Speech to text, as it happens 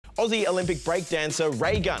Aussie Olympic breakdancer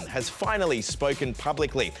Raygun has finally spoken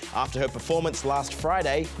publicly after her performance last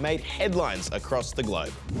Friday made headlines across the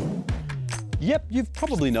globe. Yep, you've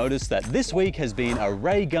probably noticed that this week has been a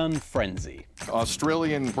Raygun frenzy.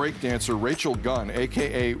 Australian breakdancer Rachel Gunn,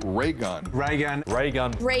 aka Raygun. Raygun.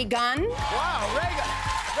 Raygun. Raygun. Wow,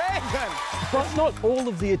 Raygun. Raygun. But not all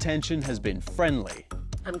of the attention has been friendly.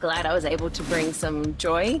 I'm glad I was able to bring some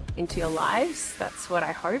joy into your lives. That's what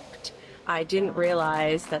I hoped. I didn't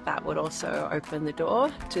realise that that would also open the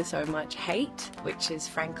door to so much hate, which has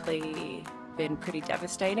frankly been pretty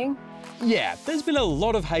devastating. Yeah, there's been a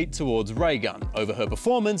lot of hate towards Raygun over her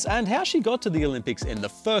performance and how she got to the Olympics in the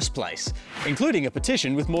first place, including a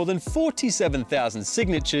petition with more than 47,000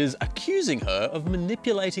 signatures accusing her of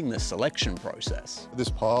manipulating the selection process. This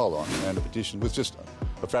pile-on and a petition was just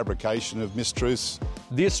a fabrication of mistruths.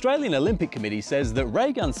 The Australian Olympic Committee says that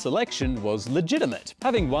Raygun's selection was legitimate,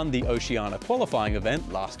 having won the Oceania qualifying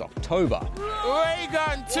event last October.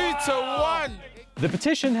 Raygun 2-1. The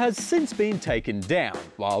petition has since been taken down,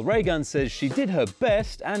 while Raygun says she did her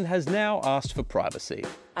best and has now asked for privacy.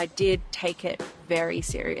 I did take it very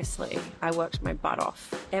seriously. I worked my butt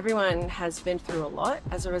off. Everyone has been through a lot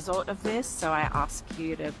as a result of this, so I ask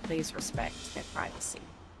you to please respect their privacy.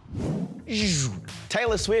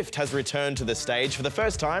 Taylor Swift has returned to the stage for the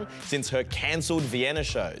first time since her cancelled Vienna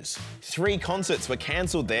shows. 3 concerts were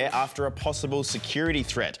cancelled there after a possible security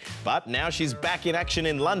threat, but now she's back in action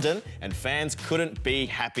in London and fans couldn't be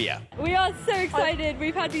happier. We are so excited.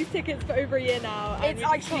 We've had these tickets for over a year now. It's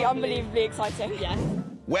actually unbelievably exciting. Yes.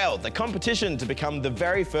 Well, the competition to become the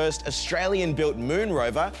very first Australian-built moon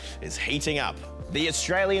rover is heating up. The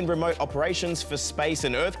Australian Remote Operations for Space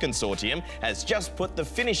and Earth Consortium has just put the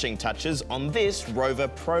finishing touches on this rover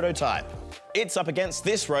prototype. It's up against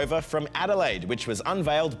this rover from Adelaide, which was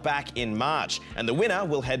unveiled back in March, and the winner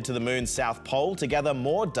will head to the moon's south pole to gather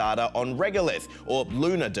more data on regolith, or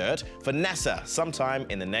lunar dirt, for NASA sometime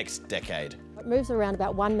in the next decade. It moves around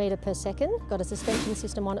about 1 metre per second, got a suspension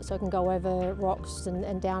system on it so it can go over rocks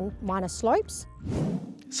and down minor slopes.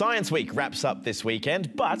 Science Week wraps up this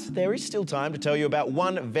weekend, but there is still time to tell you about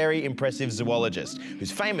one very impressive zoologist who's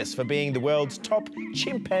famous for being the world's top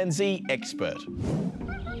chimpanzee expert.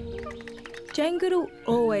 Jane Goodall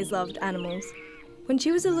always loved animals. When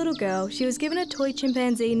she was a little girl, she was given a toy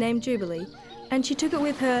chimpanzee named Jubilee, and she took it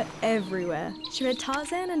with her everywhere. She read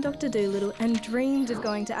Tarzan and Dr. Dolittle and dreamed of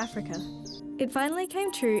going to Africa. It finally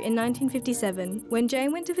came true in 1957 when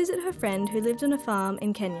Jane went to visit her friend who lived on a farm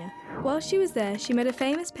in Kenya. While she was there, she met a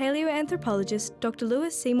famous paleoanthropologist, Dr.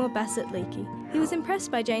 Lewis Seymour Bassett Leakey. He was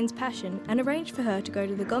impressed by Jane's passion and arranged for her to go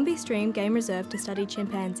to the Gombe Stream Game Reserve to study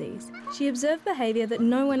chimpanzees. She observed behaviour that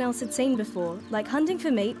no one else had seen before, like hunting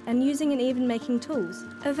for meat and using and even making tools.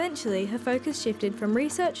 Eventually, her focus shifted from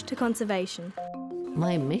research to conservation.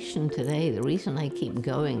 My mission today, the reason I keep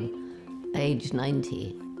going, age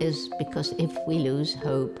 90, is because if we lose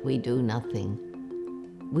hope, we do nothing.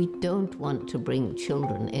 We don't want to bring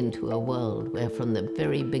children into a world where from the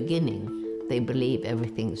very beginning they believe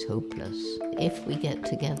everything's hopeless. If we get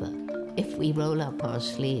together, if we roll up our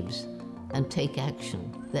sleeves and take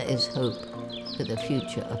action, there is hope for the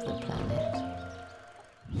future of the planet.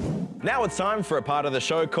 Now it's time for a part of the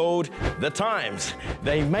show called The Times.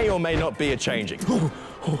 They may or may not be a-changing.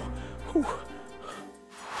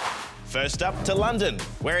 First up to London,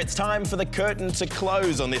 where it's time for the curtain to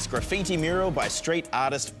close on this graffiti mural by street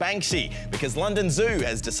artist Banksy, because London Zoo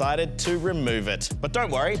has decided to remove it. But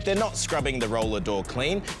don't worry, they're not scrubbing the roller door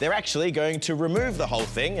clean. They're actually going to remove the whole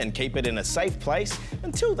thing and keep it in a safe place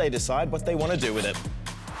until they decide what they want to do with it.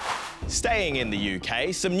 Staying in the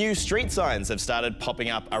UK, some new street signs have started popping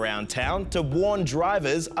up around town to warn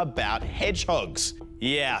drivers about hedgehogs.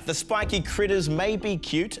 Yeah, the spiky critters may be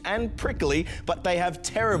cute and prickly, but they have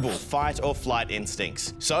terrible fight or flight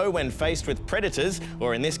instincts. So when faced with predators,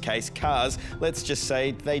 or in this case cars, let's just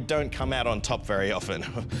say they don't come out on top very often.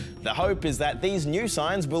 The hope is that these new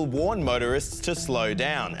signs will warn motorists to slow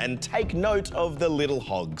down and take note of the little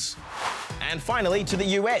hogs. And finally to the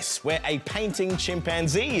US, where a painting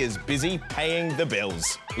chimpanzee is busy paying the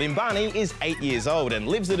bills. Limbani is 8 years old and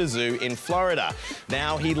lives at a zoo in Florida.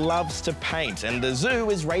 Now he loves to paint, and the zoo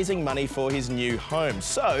is raising money for his new home.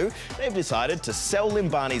 So they've decided to sell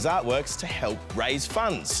Limbani's artworks to help raise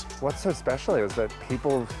funds. What's so special is that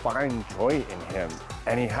people find joy in him,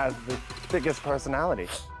 and he has the biggest personality.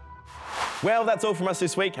 Well, that's all from us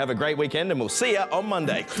this week. Have a great weekend and we'll see you on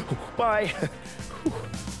Monday. Bye.